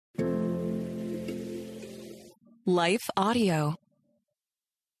Life Audio.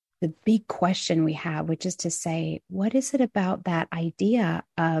 The big question we have, which is to say, what is it about that idea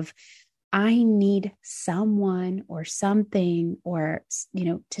of I need someone or something or,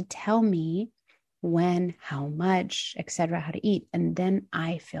 to tell me when, how much, et cetera, how to eat, and then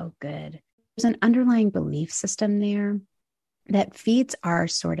I feel good. There's an underlying belief system there that feeds our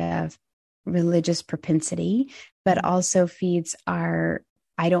sort of religious propensity, but also feeds our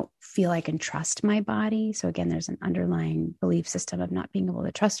I don't feel I can trust my body. So again, there's an underlying belief system of not being able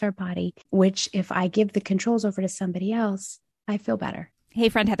to trust our body, which if I give the controls over to somebody else, I feel better. Hey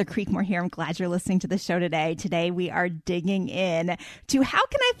friend, Heather Creekmore here. I'm glad you're listening to the show today. Today we are digging in to how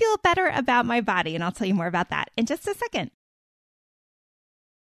can I feel better about my body? And I'll tell you more about that in just a second.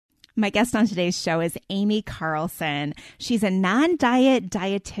 My guest on today's show is Amy Carlson. She's a non-diet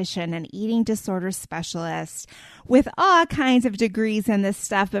dietitian and eating disorder specialist with all kinds of degrees in this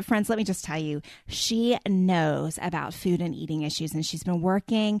stuff. But friends, let me just tell you, she knows about food and eating issues, and she's been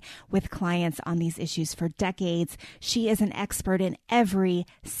working with clients on these issues for decades. She is an expert in every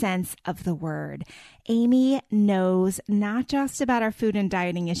sense of the word. Amy knows not just about our food and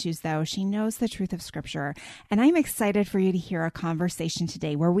dieting issues, though. She knows the truth of Scripture. And I'm excited for you to hear our conversation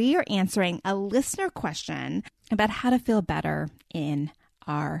today where we are answering a listener question about how to feel better in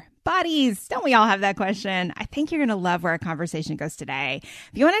our bodies. Don't we all have that question? I think you're going to love where our conversation goes today.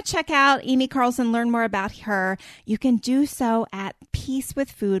 If you want to check out Amy Carlson, learn more about her, you can do so at Peace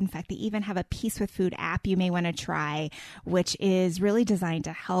with Food. In fact, they even have a Peace with Food app you may want to try, which is really designed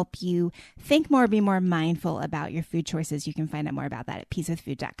to help you think more, be more mindful about your food choices. You can find out more about that at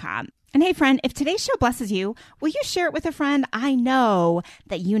peacewithfood.com. And hey, friend, if today's show blesses you, will you share it with a friend? I know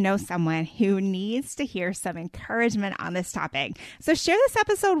that you know someone who needs to hear some encouragement on this topic. So share this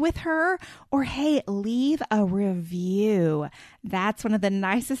episode with her, or hey, leave a review. That's one of the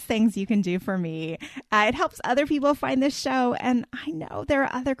nicest things you can do for me. It helps other people find this show. And I know there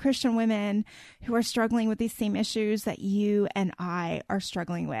are other Christian women who are struggling with these same issues that you and I are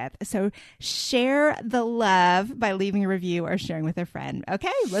struggling with. So share the love by leaving a review or sharing with a friend.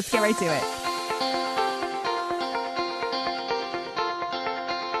 Okay, let's get right to it.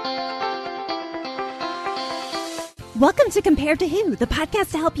 Welcome to Compared to Who, the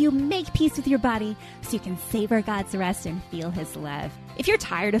podcast to help you make peace with your body so you can savor God's rest and feel His love. If you're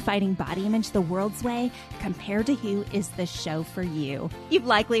tired of fighting body image the world's way, Compared to Who is the show for you. You've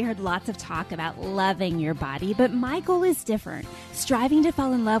likely heard lots of talk about loving your body, but my goal is different. Striving to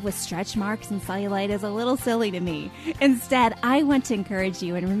fall in love with stretch marks and cellulite is a little silly to me. Instead, I want to encourage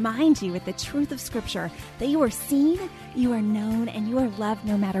you and remind you with the truth of Scripture that you are seen, you are known, and you are loved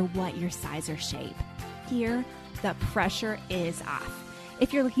no matter what your size or shape. Here, the pressure is off.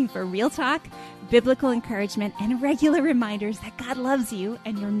 If you're looking for real talk, biblical encouragement, and regular reminders that God loves you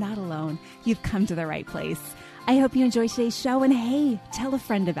and you're not alone, you've come to the right place. I hope you enjoy today's show, and hey, tell a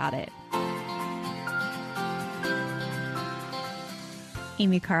friend about it.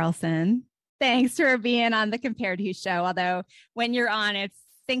 Amy Carlson, thanks for being on the Compared to Who show. Although when you're on, it's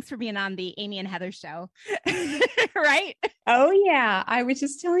thanks for being on the Amy and Heather show, right? Oh, yeah. I was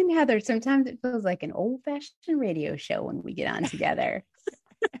just telling Heather, sometimes it feels like an old-fashioned radio show when we get on together.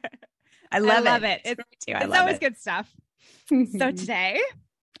 I love it. It's always good stuff. So today,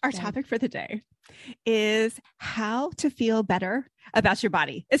 our topic for the day is how to feel better about your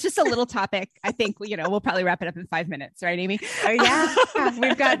body. It's just a little topic. I think, we'll probably wrap it up in 5 minutes, right, Amy? Oh, yeah.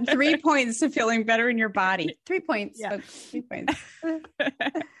 We've got 3 points to feeling better in your body. 3 points. Yeah. Folks, 3 points.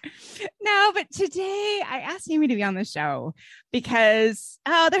 No, but today I asked Amy to be on the show because,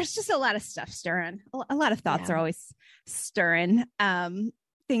 there's just a lot of stuff stirring. A lot of thoughts are always stirring.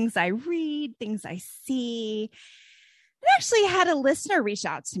 Things I read, things I see. I actually had a listener reach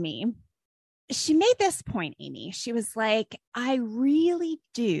out to me. She made this point, Amy. She was like, I really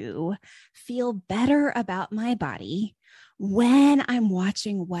do feel better about my body when I'm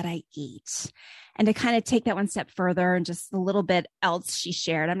watching what I eat. And to kind of take that one step further and just a little bit else she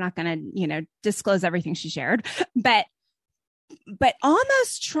shared, I'm not going to, disclose everything she shared, but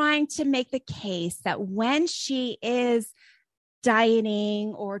almost trying to make the case that when she is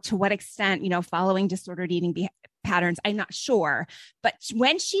dieting, or to what extent, following disordered eating patterns, I'm not sure. But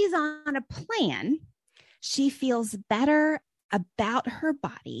when she's on a plan, she feels better about her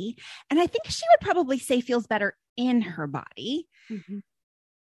body. And I think she would probably say feels better in her body. Mm-hmm.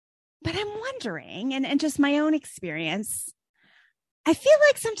 But I'm wondering, and just my own experience, I feel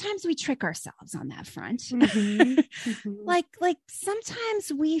like sometimes we trick ourselves on that front. Mm-hmm. Mm-hmm. Like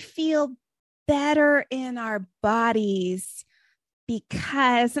sometimes we feel better in our bodies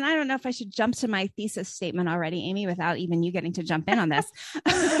because, and I don't know if I should jump to my thesis statement already, Amy, without even you getting to jump in on this,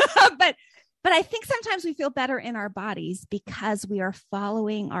 but But I think sometimes we feel better in our bodies because we are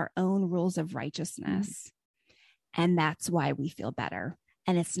following our own rules of righteousness. And that's why we feel better.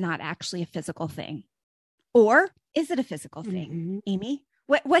 And it's not actually a physical thing. Or is it a physical thing, Amy?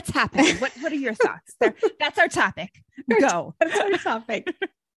 What's happening? What are your thoughts? There, that's our topic. Go. That's our topic.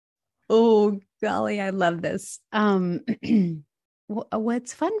 Oh, golly, I love this.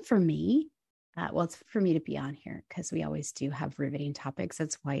 What's fun for me, well, it's for me to be on here because we always do have riveting topics.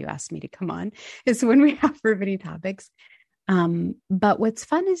 That's why you asked me to come on, is when we have riveting topics. But what's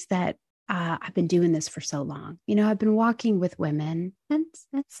fun is that I've been doing this for so long. I've been walking with women and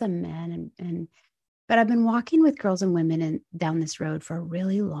some men, but I've been walking with girls and women down this road for a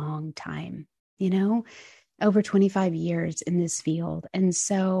really long time, over 25 years in this field. And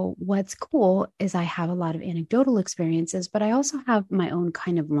so what's cool is I have a lot of anecdotal experiences, but I also have my own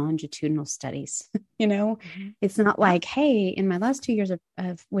kind of longitudinal studies. It's not like, hey, in my last 2 years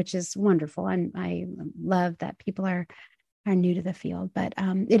of which is wonderful. I love that people are new to the field, but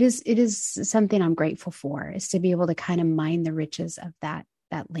it is something I'm grateful for, is to be able to kind of mine the riches of that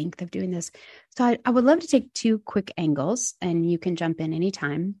length of doing this. So I would love to take two quick angles, and you can jump in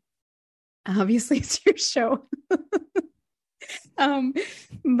anytime. Obviously, it's your show.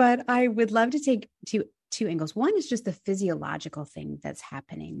 But I would love to take two angles. One is just the physiological thing that's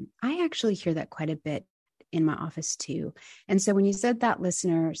happening. I actually hear that quite a bit in my office too. And so when you said that,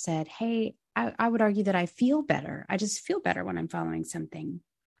 listener said, hey, I would argue that I feel better. I just feel better when I'm following something.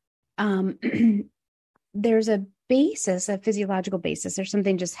 There's a physiological basis. There's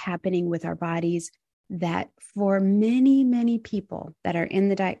something just happening with our bodies that for many, many people that are in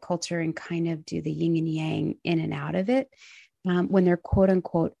the diet culture and kind of do the yin and yang in and out of it, when they're quote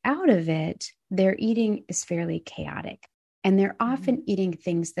unquote out of it, their eating is fairly chaotic. And they're often eating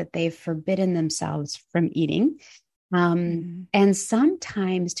things that they've forbidden themselves from eating. And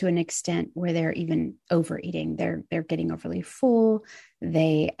sometimes to an extent where they're even overeating, they're getting overly full.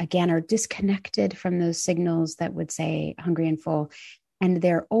 They, again, are disconnected from those signals that would say hungry and full. And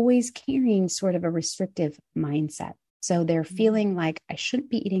they're always carrying sort of a restrictive mindset. So they're feeling like I shouldn't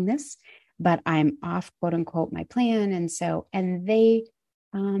be eating this, but I'm off, quote unquote, my plan. And they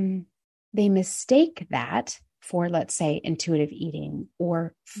mistake that for, let's say, intuitive eating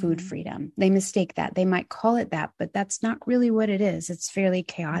or food freedom. They mistake that. They might call it that, but that's not really what it is. It's fairly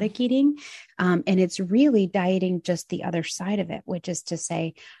chaotic eating. And it's really dieting just the other side of it, which is to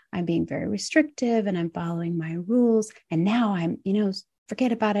say, I'm being very restrictive and I'm following my rules. And now I'm,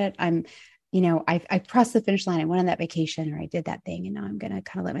 forget about it. I crossed the finish line. I went on that vacation, or I did that thing, and now I'm going to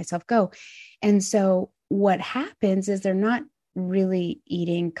kind of let myself go. And so what happens is they're not really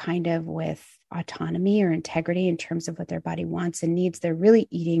eating kind of with autonomy or integrity in terms of what their body wants and needs. They're really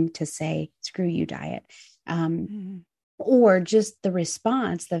eating to say, screw you, diet. Or just the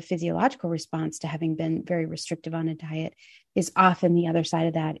response, the physiological response to having been very restrictive on a diet is often the other side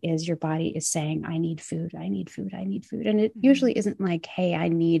of that is your body is saying, I need food, I need food, I need food. And it usually isn't like, hey, I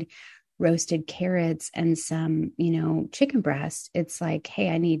need roasted carrots and some, chicken breast. It's like, hey,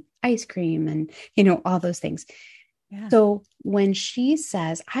 I need ice cream and, all those things. Yeah. So when she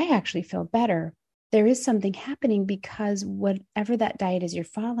says, I actually feel better, there is something happening because whatever that diet is you're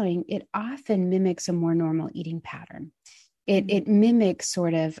following, it often mimics a more normal eating pattern. It mimics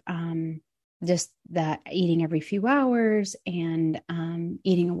sort of just that eating every few hours and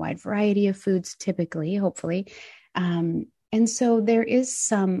eating a wide variety of foods, typically, hopefully. And so there is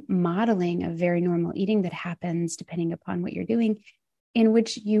some modeling of very normal eating that happens depending upon what you're doing, in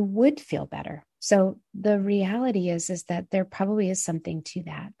which you would feel better. So the reality is that there probably is something to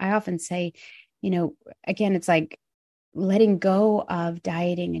that. I often say, again, it's like letting go of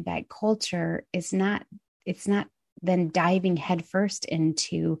dieting and diet culture it's not then diving headfirst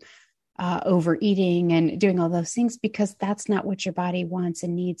into overeating and doing all those things, because that's not what your body wants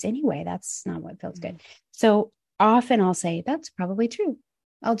and needs anyway. That's not what feels good. So often I'll say, that's probably true.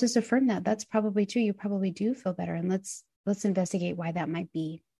 I'll just affirm that. That's probably true. You probably do feel better. And let's investigate why that might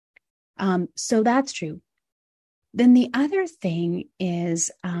be. So that's true. Then the other thing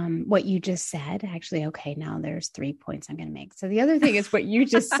is what you just said. Actually, okay, now there's 3 points I'm going to make. So the other thing is what you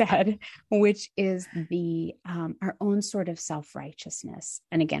just said, which is the our own sort of self-righteousness.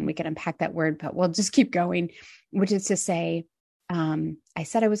 And again, we can unpack that word, but we'll just keep going, which is to say, I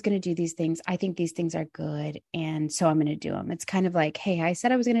said I was going to do these things. I think these things are good. And so I'm going to do them. It's kind of like, hey, I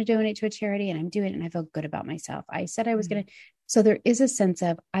said I was going to donate to a charity and I'm doing it and I feel good about myself. I said I was going to. So there is a sense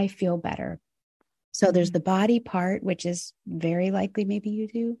of, I feel better. So there's the body part, which is very likely maybe you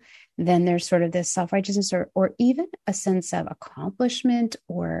do. Then there's sort of this self-righteousness or even a sense of accomplishment,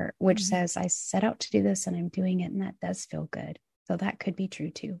 or which says, I set out to do this and I'm doing it. And that does feel good. So that could be true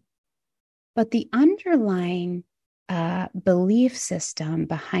too. But the underlying belief system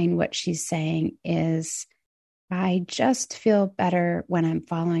behind what she's saying is I just feel better when I'm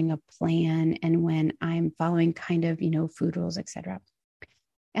following a plan and when I'm following kind of, food rules, etc.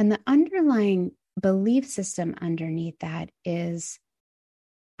 And the underlying belief system underneath that is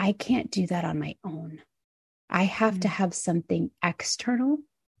I can't do that on my own. I have to have something external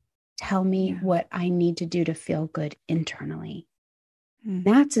tell me what I need to do to feel good internally.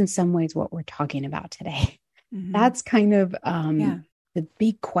 That's in some ways what we're talking about today. That's kind of the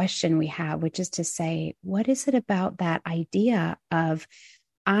big question we have, which is to say, what is it about that idea of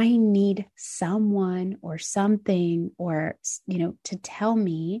I need someone or something or, to tell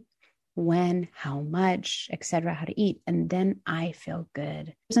me when, how much, et cetera, how to eat, and then I feel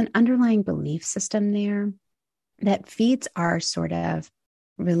good. There's an underlying belief system there that feeds our sort of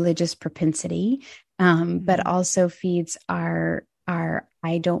religious propensity, but also feeds our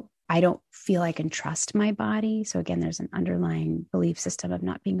I don't feel I can trust my body. So again, there's an underlying belief system of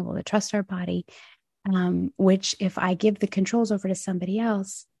not being able to trust our body, which if I give the controls over to somebody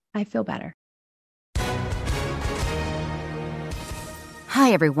else, I feel better.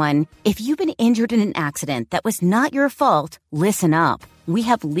 Hi, everyone. If you've been injured in an accident that was not your fault, listen up. We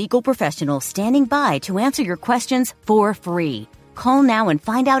have legal professionals standing by to answer your questions for free. Call now and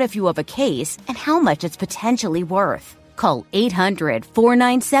find out if you have a case and how much it's potentially worth. Call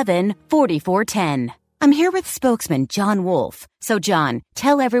 800-497-4410. I'm here with spokesman John Wolf. So, John,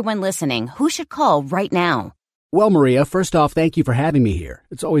 tell everyone listening who should call right now. Well, Maria, first off, thank you for having me here.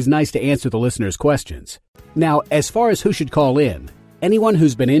 It's always nice to answer the listeners' questions. Now, as far as who should call in, anyone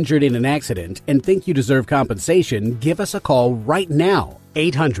who's been injured in an accident and think you deserve compensation, give us a call right now.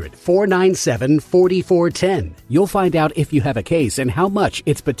 800-497-4410. You'll find out if you have a case and how much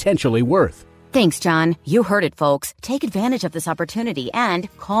it's potentially worth. Thanks, John. You heard it, folks. Take advantage of this opportunity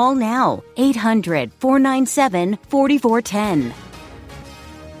and call now. 800-497-4410.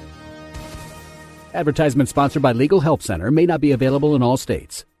 Advertisement sponsored by Legal Help Center. May not be available in all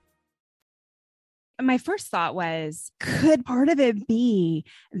states. My first thought was, could part of it be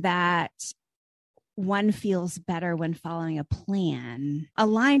that one feels better when following a plan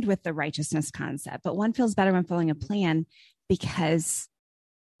aligned with the righteousness concept, but one feels better when following a plan because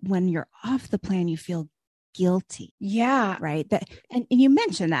when you're off the plan, you feel guilty. Yeah. Right. And you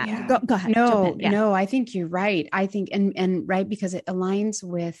mentioned that. Yeah. Go ahead. No, I think you're right. I think, and right, because it aligns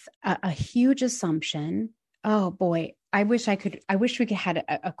with a huge assumption. Oh boy. I wish we could had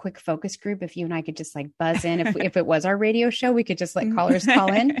a quick focus group. If you and I could just like buzz in, if it was our radio show, we could just let callers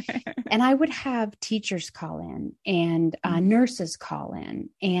call in, and I would have teachers call in and nurses call in.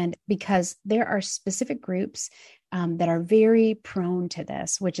 And because there are specific groups that are very prone to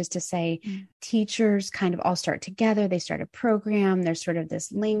this, which is to say teachers kind of all start together. They start a program. There's sort of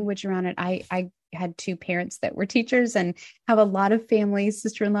this language around it. I had two parents that were teachers and have a lot of families,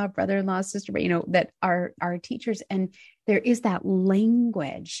 sister-in-law, brother-in-law, sister, that are teachers. And there is that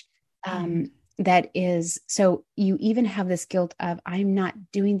language that is, so you even have this guilt of, I'm not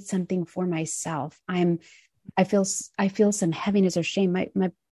doing something for myself. I feel some heaviness or shame.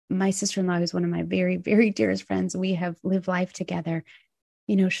 My sister-in-law, who's one of my very, very dearest friends, we have lived life together.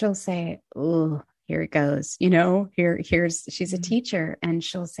 She'll say, "Oh, here it goes." She's a teacher, and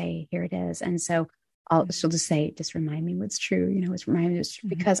she'll say, "Here it is." And so she'll just say, "Just remind me what's true." It's remind me what's true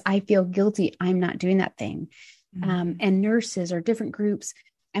because I feel guilty. I'm not doing that thing. And nurses are different groups,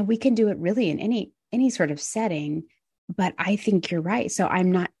 and we can do it really in any sort of setting. But I think you're right. So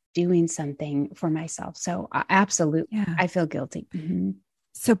I'm not doing something for myself. So absolutely, I feel guilty. Mm-hmm.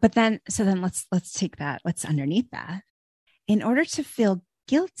 So then let's take that. What's underneath that? In order to feel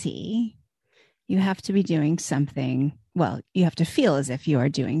guilty, you have to be doing something. Well, you have to feel as if you are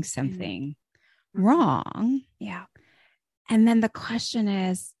doing something wrong. Yeah. And then the question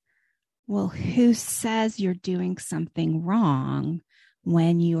is, well, who says you're doing something wrong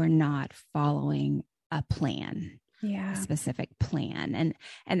when you are not following a plan? A specific plan.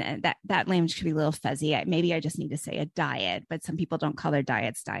 And that language could be a little fuzzy. Maybe I just need to say a diet, but some people don't call their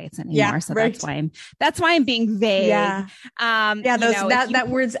diets anymore. Yeah, so right. that's why I'm being vague. Yeah. That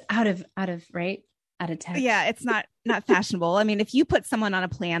word's out of text. Yeah. It's not fashionable. I mean, if you put someone on a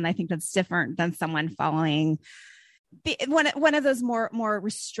plan, I think that's different than someone following one of those more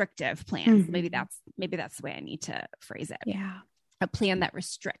restrictive plans. Mm-hmm. Maybe that's the way I need to phrase it. Yeah. A plan that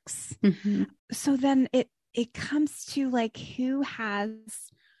restricts. Mm-hmm. So then it comes to like, who has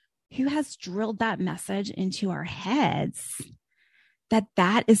drilled that message into our heads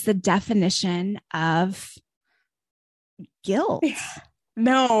that is the definition of guilt.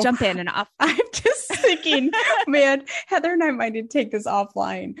 No, jump in and off. I'm just thinking, man, Heather and I might need to take this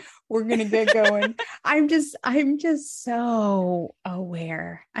offline. We're going to get going. I'm just so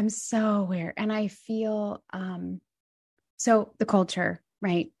aware. I'm so aware. And I feel, so the culture,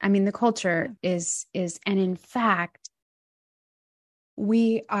 right? I mean, the culture is, and in fact,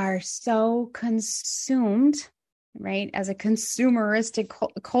 we are so consumed, right? As a consumeristic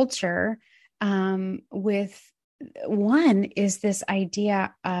culture, with one is this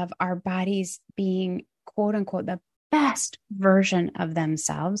idea of our bodies being quote unquote the best version of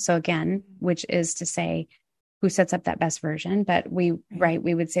themselves. So again, which is to say, who sets up that best version? But we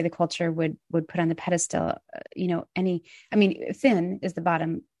would say the culture would put on the pedestal, thin is the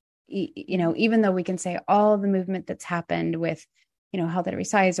bottom, even though we can say all the movement that's happened with, health at every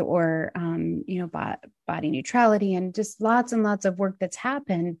size or, body neutrality and just lots and lots of work that's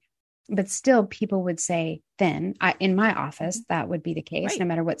happened. But still people would say thin. In my office, that would be the case. No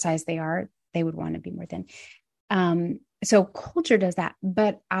matter what size they are, they would want to be more thin. So culture does that,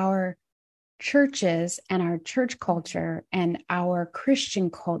 but our churches and our church culture and our Christian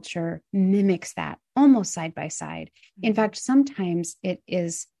culture mimics that almost side by side. In fact, sometimes it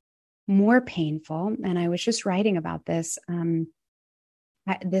is more painful. And I was just writing about this,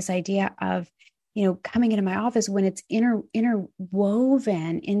 this idea of, coming into my office when it's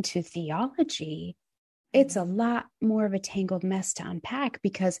interwoven into theology, it's a lot more of a tangled mess to unpack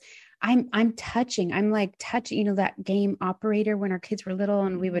because I'm touching, that game operator when our kids were little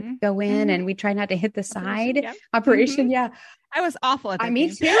and we would go in and we try not to hit the side operation. Yeah. I was awful at that. Me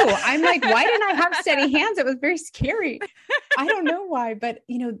too. I'm like, why didn't I have steady hands? It was very scary. I don't know why, but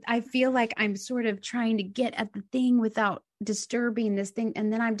I feel like I'm sort of trying to get at the thing without disturbing this thing.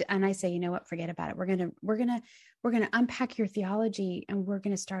 And then I say, you know what, forget about it. We're going to unpack your theology and we're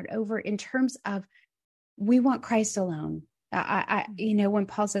going to start over in terms of, we want Christ alone. When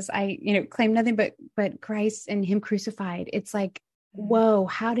Paul says, I claim nothing but Christ and him crucified, it's like, whoa,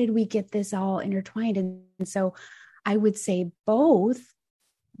 how did we get this all intertwined? And so I would say both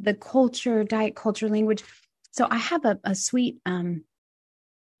the culture, diet culture, language. So I have a sweet,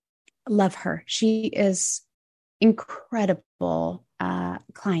 love her. She is incredible,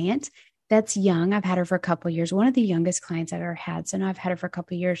 client that's young. I've had her for a couple of years. One of the youngest clients I've ever had. So now I've had her for a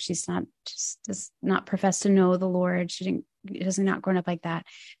couple of years. She's does not profess to know the Lord. She has not grown up like that.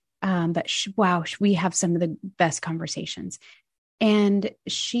 But we have some of the best conversations. And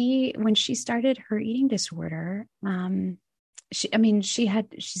when she started her eating disorder,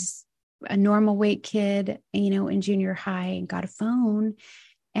 she's a normal weight kid, in junior high, and got a phone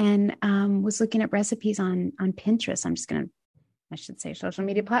and was looking at recipes on Pinterest. I should say social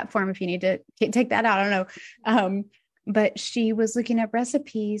media platform if you need to take that out. I don't know. But she was looking at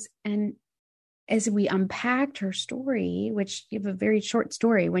recipes, and as we unpacked her story, which you have a very short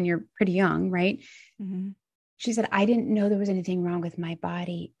story when you're pretty young, right? Mm-hmm. She said, I didn't know there was anything wrong with my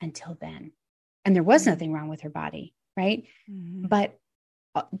body until then. And there was nothing wrong with her body, right? Mm-hmm. But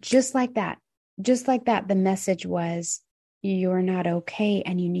just like that, the message was, you're not okay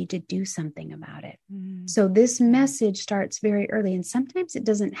and you need to do something about it. Mm-hmm. So this message starts very early. And sometimes it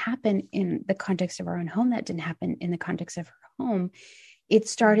doesn't happen in the context of our own home. That didn't happen in the context of her home. It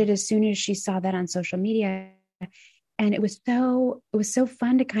started as soon as she saw that on social media. And it was so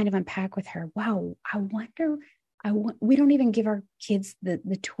fun to kind of unpack with her. Wow, we don't even give our kids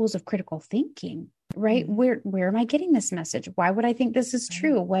the tools of critical thinking, right? Mm-hmm. Where am I getting this message? Why would I think this is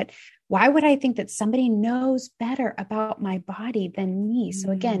true? Why would I think that somebody knows better about my body than me? Mm-hmm.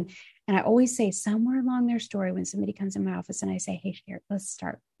 So again, and I always say somewhere along their story, when somebody comes in my office and I say, hey, here, let's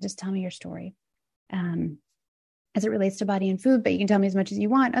start, just tell me your story. As it relates to body and food, but you can tell me as much as you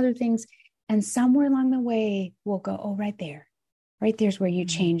want, other things. And somewhere along the way, we'll go, oh, right there's where you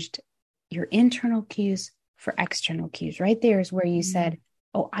changed your internal cues for external cues. Right there is where you said,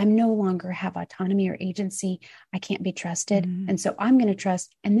 oh, I no longer have autonomy or agency. I can't be trusted. Mm-hmm. And so I'm going to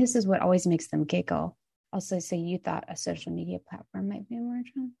trust. And this is what always makes them giggle. Also say you thought a social media platform might be more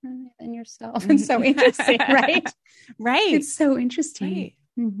trustworthy than yourself. And so interesting, right? Right. It's so interesting. Right.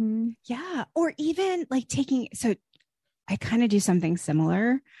 Mm-hmm. Yeah. Or even like so I kind of do something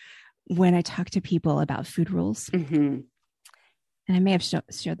similar when I talk to people about food rules. Mm-hmm. And I may have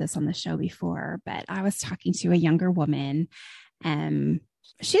shared this on the show before, but I was talking to a younger woman.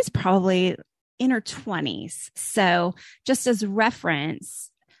 She's probably in her 20s. So just as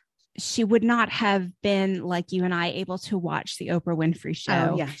reference, she would not have been like you and I able to watch the Oprah Winfrey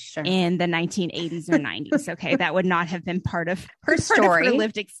show in the 1980s or 90s. Okay. That would not have been part of her story, her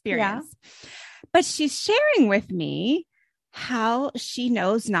lived experience. Yeah. But she's sharing with me how she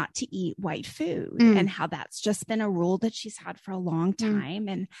knows not to eat white food and how that's just been a rule that she's had for a long time.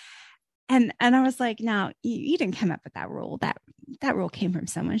 And I was like, no, you didn't come up with that rule. That rule came from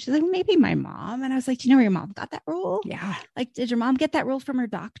someone. She's like, maybe my mom. And I was like, do you know where your mom got that rule? Yeah. Like, did your mom get that rule from her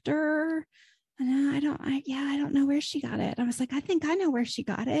doctor? And I don't know where she got it. I was like, I think I know where she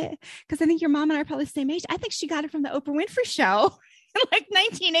got it. Cause I think your mom and I are probably the same age. I think she got it from the Oprah Winfrey Show in like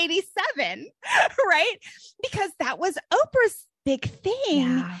 1987. Right. Because that was Oprah's big thing.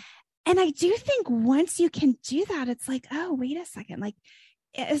 Yeah. And I do think once you can do that, it's like, oh, wait a second. Like,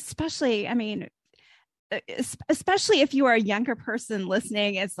 especially if you are a younger person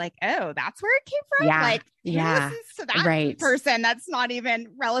listening, it's like, oh, that's where it came from. Yeah. Like, yeah. Who listens to that person that's not even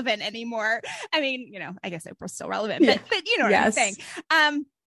relevant anymore. I mean, you know, I guess Oprah's still relevant, but you know what I'm saying?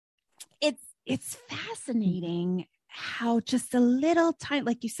 It's fascinating how just a little tiny,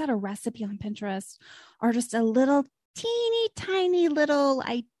 like you said, a recipe on Pinterest or just a little teeny tiny little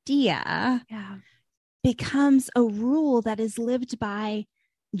idea becomes a rule that is lived by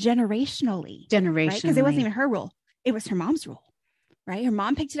generationally, right? Because it wasn't even her rule. It was her mom's rule, right? Her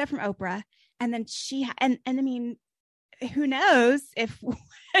mom picked it up from Oprah. And then and I mean, who knows if we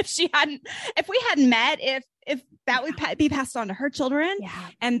hadn't met, if that would be passed on to her children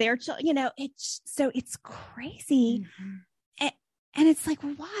and their children, you know, it's crazy. And it's like,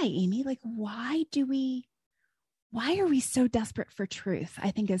 why, Amy? Like, why are we so desperate for truth?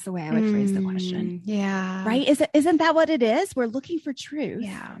 I think is the way I would phrase the question. Yeah. Right. Isn't that what it is? We're looking for truth.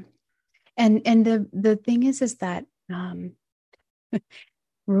 Yeah. And the thing is that,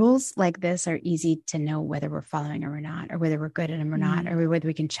 rules like this are easy to know whether we're following them or not, or whether we're good at them or not, or whether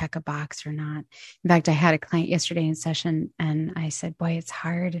we can check a box or not. In fact, I had a client yesterday in session and I said, boy, it's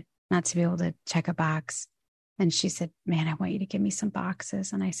hard not to be able to check a box. And she said, man, I want you to give me some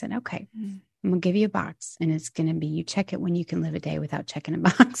boxes. And I said, okay, I'm going to give you a box and it's going to be, you check it when you can live a day without checking a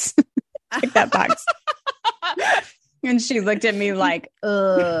box. Check that box. And she looked at me like,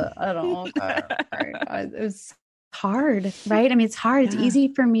 I don't know. It was hard, right? I mean, it's hard. It's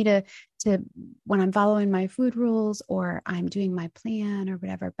easy for me to when I'm following my food rules or I'm doing my plan or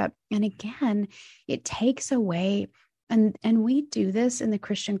whatever. And again, it takes away, and we do this in the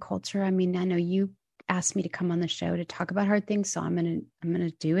Christian culture. I mean, I know you asked me to come on the show to talk about hard things, so I'm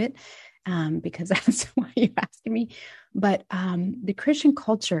gonna do it because that's why you asked me. But the Christian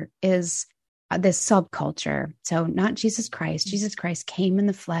culture is this subculture. So not Jesus Christ. Jesus Christ came in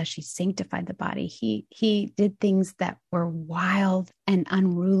the flesh. He sanctified the body. He did things that were wild and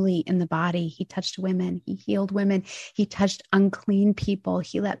unruly in the body. He touched women. He healed women. He touched unclean people.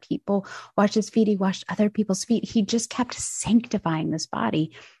 He let people wash his feet. He washed other people's feet. He just kept sanctifying this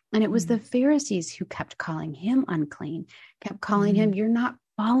body. And it was the Pharisees who kept calling him unclean, kept calling him, you're not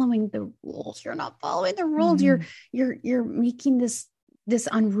following the rules. You're not following the rules. You're making this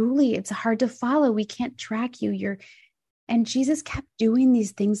unruly. It's hard to follow. We can't track you. And Jesus kept doing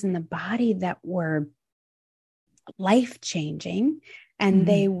these things in the body that were life-changing and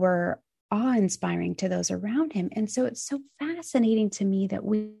they were awe-inspiring to those around him. And so it's so fascinating to me that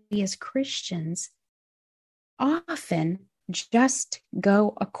we as Christians often just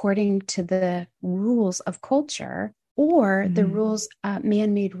go according to the rules of culture or the rules,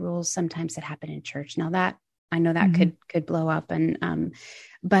 man-made rules sometimes that happen in church. Now that I know that could blow up.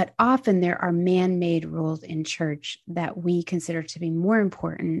 But often there are man-made rules in church that we consider to be more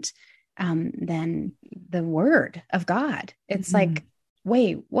important than the word of God. It's like,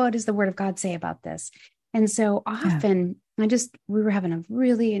 wait, what does the word of God say about this? And so often I was having a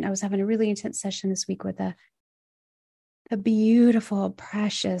really intense session this week with a beautiful,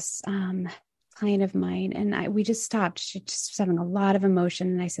 precious client of mine. And we just stopped. She just was having a lot of emotion.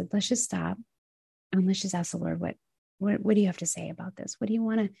 And I said, let's just stop. And let's just ask the Lord, what do you have to say about this? What do you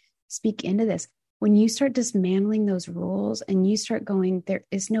want to speak into this? When you start dismantling those rules and you start going, there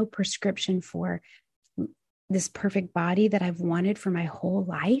is no prescription for this perfect body that I've wanted for my whole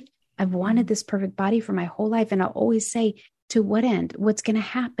life. I've wanted this perfect body for my whole life. And I'll always say, to what end? What's going to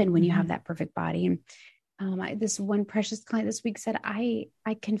happen when you have that perfect body? And this one precious client this week said, I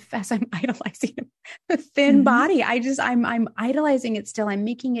confess I'm idolizing a thin body. I'm idolizing it still. I'm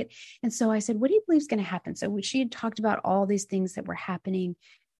making it. And so I said, what do you believe is going to happen? So she had talked about all these things that were happening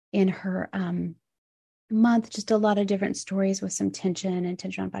in her month, just a lot of different stories with some tension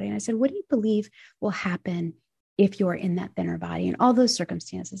on body. And I said, what do you believe will happen if you're in that thinner body and all those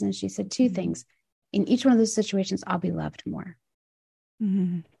circumstances? And she said two things. In each one of those situations, I'll be loved more.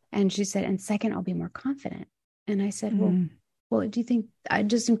 And she said, and second, I'll be more confident. And I said, well, do you think, I'm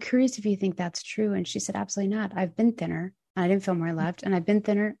curious if you think that's true. And she said, absolutely not. I've been thinner and I didn't feel more loved, and I've been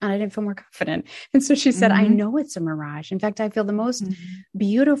thinner and I didn't feel more confident. And so she said, I know it's a mirage. In fact, I feel the most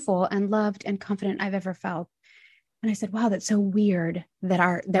beautiful and loved and confident I've ever felt. And I said, wow, that's so weird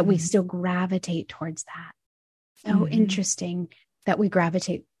that we still gravitate towards that. So interesting that we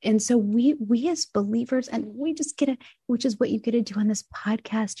gravitate. And so we as believers, and we just which is what you get to do on this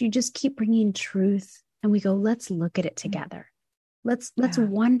podcast. You just keep bringing truth, and we go, let's look at it together. Let's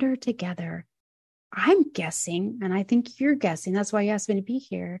wonder together. I'm guessing, and I think you're guessing, that's why you asked me to be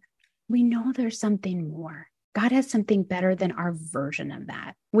here. We know there's something more. God has something better than our version of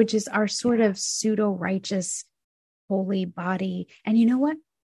that, which is our sort of pseudo-righteous, holy body. And you know what?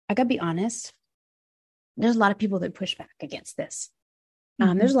 I got to be honest. There's a lot of people that push back against this.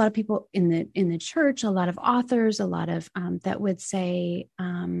 There's a lot of people in the church, a lot of authors, a lot of that would say,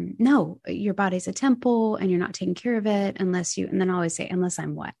 no, your body's a temple and you're not taking care of it unless you, and then I always say, unless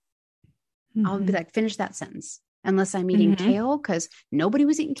I'm what? I'll be like, finish that sentence. Unless I'm eating kale, because nobody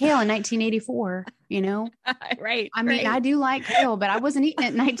was eating kale in 1984, Right. I mean, I do like kale, but I wasn't eating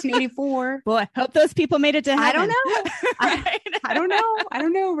it in 1984. Boy, hope those people made it to heaven. I don't know. I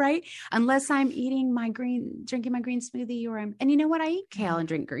don't know. Right. Unless I'm drinking my green smoothie, and you know what? I eat kale and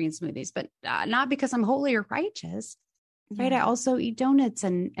drink green smoothies, but not because I'm holy or righteous. Right. I also eat donuts,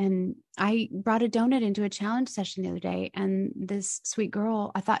 and I brought a donut into a challenge session the other day. And this sweet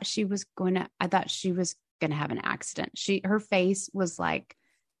girl, I thought she was going to have an accident. Her face was like,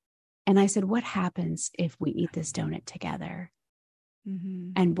 and I said, what happens if we eat this donut together?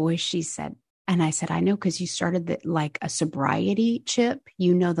 And boy, she said, and I said, I know, because you started like a sobriety chip,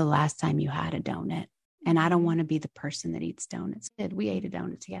 the last time you had a donut. And I don't want to be the person that eats donuts. We ate a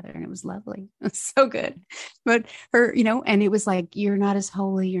donut together, and it was lovely. It was so good. But her, and it was like, you're not as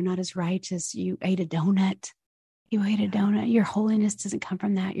holy. You're not as righteous. You ate a donut. Your holiness doesn't come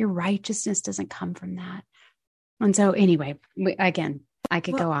from that. Your righteousness doesn't come from that. And so anyway, again, I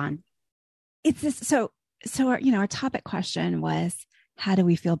could go on. It's this. So our topic question was, how do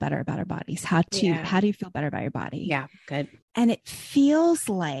we feel better about our bodies? How do you feel better about your body? Yeah. Good. And it feels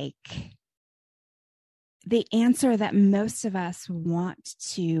like the answer that most of us want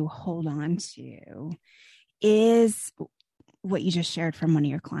to hold on to is what you just shared from one of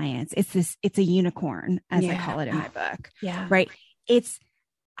your clients. It's a unicorn, as I call it in my book. Yeah. Right.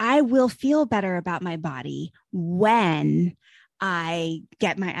 I will feel better about my body when I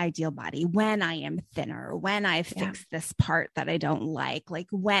get my ideal body, when I am thinner, when I fix this part that I don't like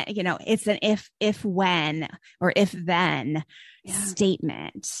when, it's an if when, or if then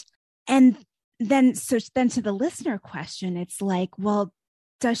statement. And then to the listener question, it's like, well,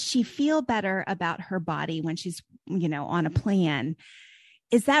 does she feel better about her body when she's, on a plan?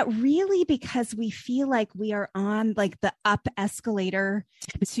 Is that really because we feel like we are on like the up escalator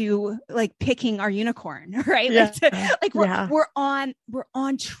to like picking our unicorn, right? Yeah. We're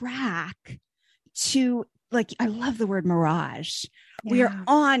on track to, like, I love the word mirage. Yeah. We are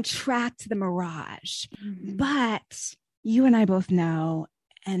on track to the mirage, but you and I both know,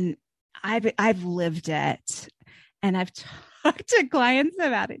 and I've lived it, and I've talked to clients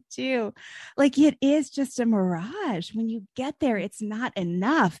about it too. Like, it is just a mirage. When you get there, it's not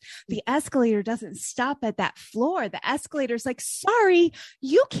enough. The escalator doesn't stop at that floor. The escalator's like, sorry,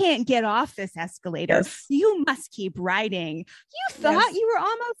 you can't get off this escalator. Yes. You must keep riding. You thought you were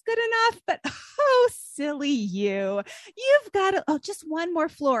almost good enough, but oh, silly you. You've got just one more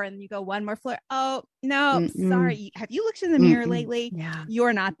floor. And you go, one more floor. Oh, no, sorry. Have you looked in the mirror lately? Yeah.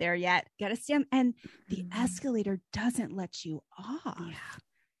 You're not there yet. Got to stand. And the escalator doesn't let you off.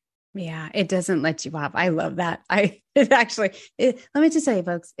 Yeah, it doesn't let you off. I love that. Let me just tell you,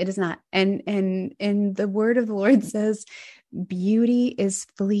 folks, it is not. And the word of the Lord says, beauty is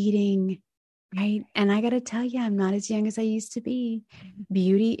fleeting, right? And I got to tell you, I'm not as young as I used to be.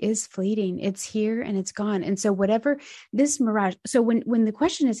 Beauty is fleeting. It's here and it's gone. And so whatever this mirage, so when the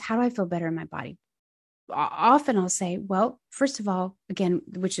question is, how do I feel better in my body? Often I'll say, well, first of all, again,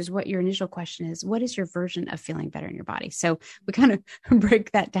 which is what your initial question is, what is your version of feeling better in your body? So we kind of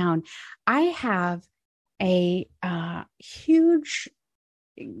break that down. I have a huge,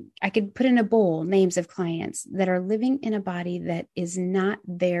 I could put in a bowl names of clients that are living in a body that was not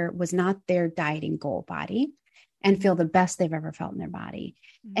their dieting goal body, and feel the best they've ever felt in their body.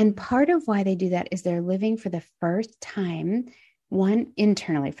 And part of why they do that is they're living for the first time, one,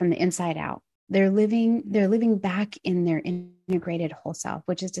 internally from the inside out. They're living back in their integrated whole self,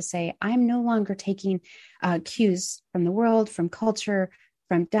 which is to say, I'm no longer taking cues from the world, from culture,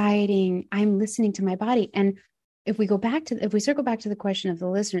 from dieting. I'm listening to my body. And if we circle back to the question of the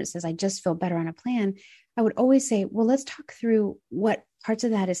listener that says, I just feel better on a plan, I would always say, well, let's talk through what parts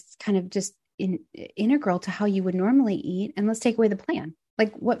of that is kind of just integral to how you would normally eat. And let's take away the plan.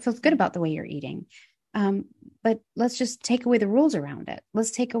 Like what feels good about the way you're eating. But let's just take away the rules around it.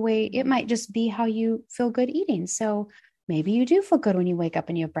 Let's take away, it might just be how you feel good eating. So maybe you do feel good when you wake up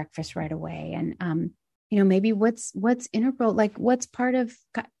and you have breakfast right away. And, maybe what's integral, like what's part of,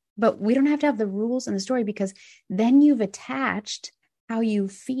 but we don't have to have the rules in the story, because then you've attached how you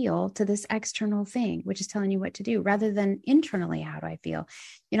feel to this external thing, which is telling you what to do, rather than internally, how do I feel?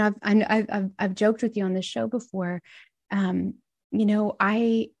 I've joked with you on this show before.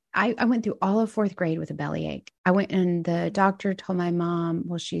 I went through all of fourth grade with a bellyache. I went and the doctor told my mom,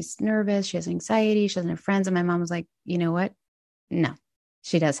 well, she's nervous. She has anxiety. She doesn't have friends. And my mom was like, you know what? No,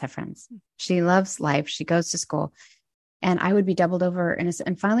 she does have friends. She loves life. She goes to school. And I would be doubled over.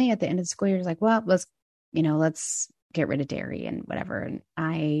 And finally at the end of the school year, I was like, well, let's get rid of dairy and whatever. And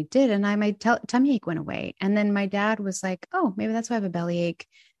I did. And my tummy ache went away. And then my dad was like, oh, maybe that's why I have a bellyache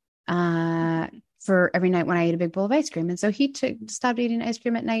for every night when I ate a big bowl of ice cream. And so he stopped eating ice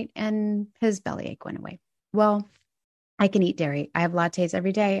cream at night and his bellyache went away. Well, I can eat dairy. I have lattes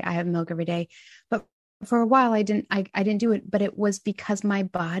every day. I have milk every day. But for a while I didn't do it, but it was because my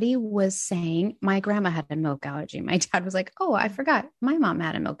body was saying, my grandma had a milk allergy. My dad was like, oh, I forgot my mom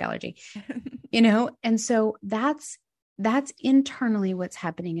had a milk allergy, And so that's internally what's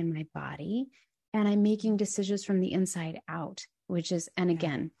happening in my body. And I'm making decisions from the inside out, which is, and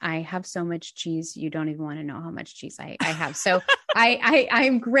again, I have so much cheese. You don't even want to know how much cheese I have. So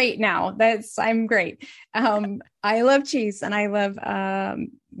I'm great now. I'm great. I love cheese and I love,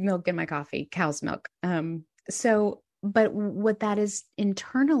 milk in my coffee, cow's milk. But what that is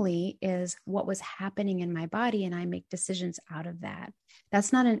internally is what was happening in my body. And I make decisions out of that.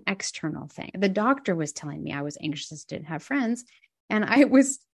 That's not an external thing. The doctor was telling me I was anxious, didn't have friends. And I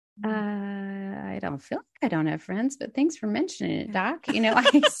was, I don't feel like I don't have friends, but thanks for mentioning it, Doc. I'm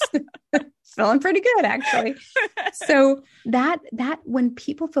feeling pretty good, actually. So that when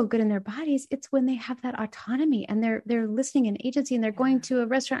people feel good in their bodies, it's when they have that autonomy and they're listening in agency and they're going to a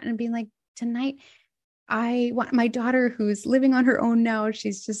restaurant and being like, tonight, I want my daughter who's living on her own now.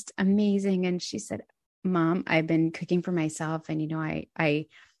 She's just amazing. And she said, Mom, I've been cooking for myself. And,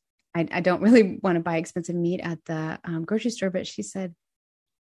 I don't really want to buy expensive meat at the grocery store, but she said,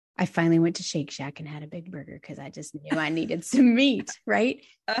 I finally went to Shake Shack and had a big burger because I just knew I needed some meat, right?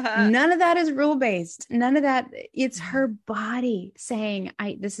 Uh-huh. None of that is rule-based. None of that. It's her body saying,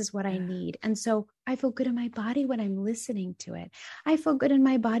 this is what I need. And so I feel good in my body when I'm listening to it. I feel good in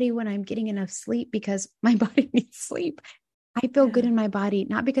my body when I'm getting enough sleep because my body needs sleep. I feel good in my body,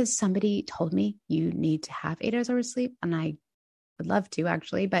 not because somebody told me you need to have 8 hours of sleep. And I would love to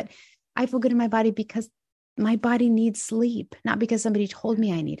actually, but I feel good in my body because my body needs sleep, not because somebody told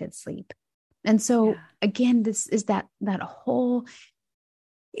me I needed sleep. And so again, this is that whole,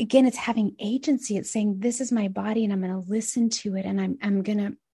 again, it's having agency. It's saying, this is my body and I'm going to listen to it. And I'm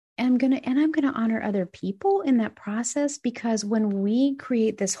going to honor other people in that process, because when we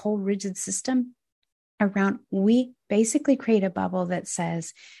create this whole rigid system around, we basically create a bubble that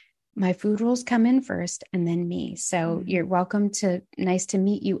says, my food rules come in first and then me. So you're welcome to, nice to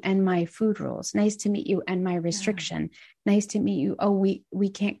meet you and my food rules, nice to meet you and my restriction, nice to meet you. Oh, we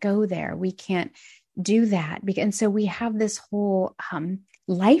can't go there. We can't do that. And so we have this whole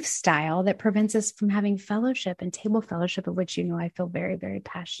lifestyle that prevents us from having fellowship and table fellowship, of which, I feel very, very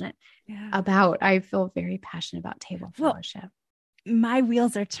passionate about. I feel very passionate about table fellowship. My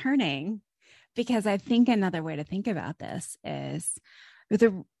wheels are turning, because I think another way to think about this is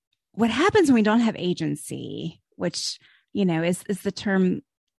what happens when we don't have agency, which, is the term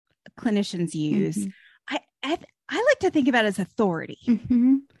clinicians use. Mm-hmm. I like to think about it as authority.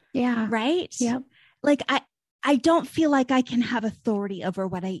 Mm-hmm. Yeah. Right. Yep. Like I don't feel like I can have authority over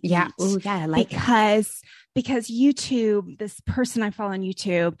what I eat. Yeah. Oh, yeah. I like because YouTube, this person I follow on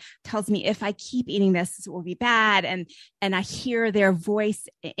YouTube tells me if I keep eating this, it will be bad. And I hear their voice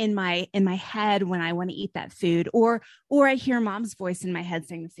in my head when I want to eat that food, or I hear mom's voice in my head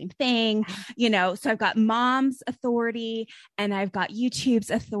saying the same thing, so I've got mom's authority and I've got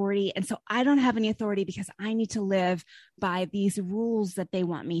YouTube's authority. And so I don't have any authority because I need to live by these rules that they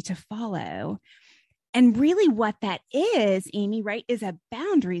want me to follow. And really what that is, Amy, right, is a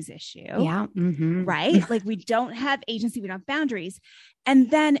boundaries issue. Yeah. Mm-hmm. Right? Like we don't have agency, we don't have boundaries.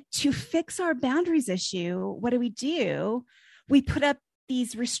 And then to fix our boundaries issue, what do? We put up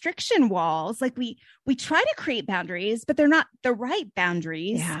these restriction walls. Like we try to create boundaries, but they're not the right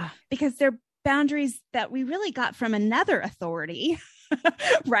boundaries because they're boundaries that we really got from another authority,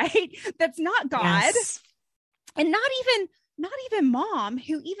 right? That's not God. Yes. And not not even mom,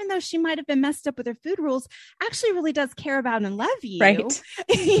 who, even though she might have been messed up with her food rules, actually really does care about and love you. Right.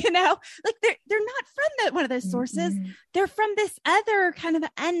 You know, like they're not from one of those sources. Mm-hmm. They're from this other kind of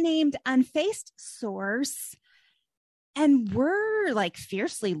unnamed, unfaced source. And we're like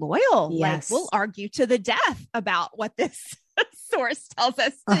fiercely loyal. Yes. Like we'll argue to the death about what this source tells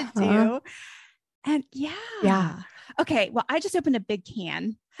us to do. And yeah. Okay. Well, I just opened a big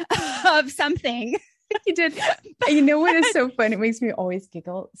can of something. You did. You know what is so fun? It makes me always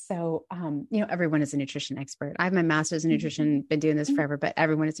giggle. So, everyone is a nutrition expert. I have my master's in nutrition, been doing this forever, but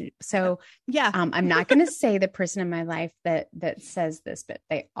everyone is. So I'm not going to say the person in my life that says this, but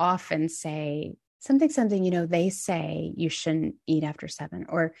they often say something, they say you shouldn't eat after 7,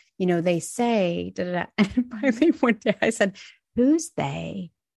 or, they say, and finally one day I said, who's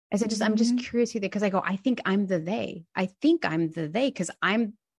they? I said, I'm just curious who they, because I go, I think I'm the they. I think I'm the they, because I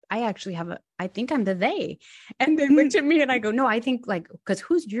think I'm the they. And they looked at me and I go, no, I think because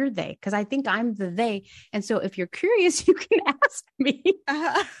who's your they? Because I think I'm the they. And so if you're curious, you can ask me.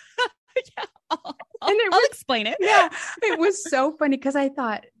 I'll explain it. Yeah. It was so funny because I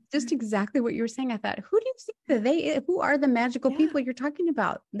thought just exactly what you were saying. I thought, who do you think the they, who are the magical people you're talking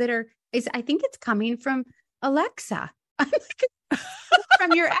about I think it's coming from Alexa. I'm like,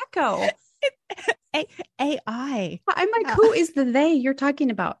 from your Echo. AI. I'm like, who is the they you're talking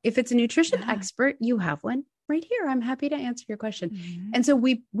about? If it's a nutrition expert, you have one right here. I'm happy to answer your question. Mm-hmm. And so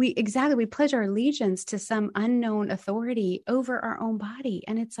we pledge our allegiance to some unknown authority over our own body.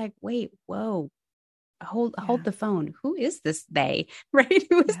 And it's like, wait, whoa, hold the phone. Who is this they, right?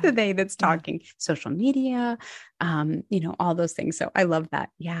 Who is the they that's talking? Social media, all those things. So I love that.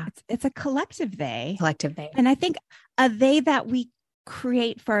 Yeah. It's a collective they. And I think a they that we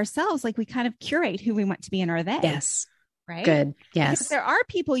create for ourselves, like we kind of curate who we want to be in our they. Yes. Right. Good. Yes. Because there are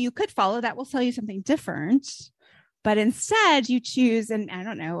people you could follow that will tell you something different, but instead you choose, and I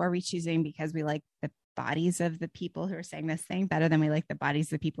don't know, are we choosing because we like the bodies of the people who are saying this thing better than we like the bodies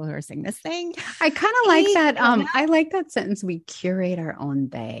of the people who are saying this thing? I kind of like that. I like that sentence. We curate our own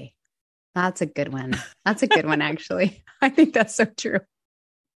they. That's a good one. That's a good one, actually. I think that's so true.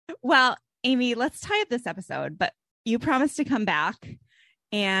 Well, Amy, let's tie up this episode, but you promised to come back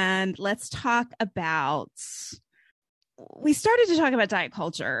and let's talk about, we started to talk about diet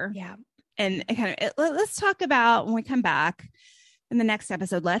culture. Yeah. And let's talk about, when we come back in the next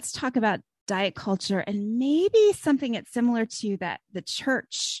episode, let's talk about diet culture and maybe something that's similar to that the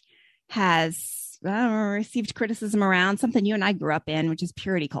church has received criticism around, something you and I grew up in, which is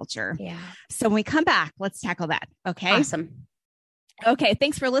purity culture. Yeah. So when we come back, let's tackle that. Okay. Awesome. Okay.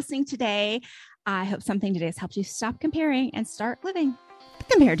 Thanks for listening today. I hope something today has helped you stop comparing and start living. The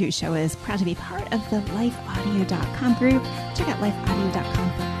Compared To Show is proud to be part of the lifeaudio.com group. Check out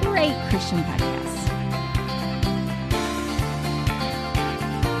lifeaudio.com for great Christian podcasts.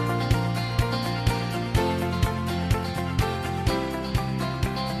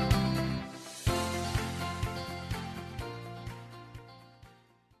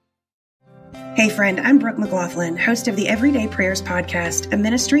 Hey friend, I'm Brooke McLaughlin, host of the Everyday Prayers podcast, a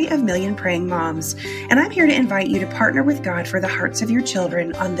ministry of million praying moms. And I'm here to invite you to partner with God for the hearts of your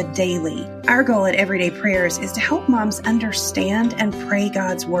children on the daily. Our goal at Everyday Prayers is to help moms understand and pray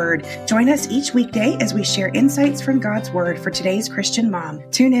God's word. Join us each weekday as we share insights from God's word for today's Christian mom.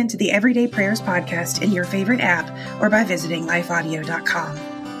 Tune in to the Everyday Prayers podcast in your favorite app or by visiting lifeaudio.com.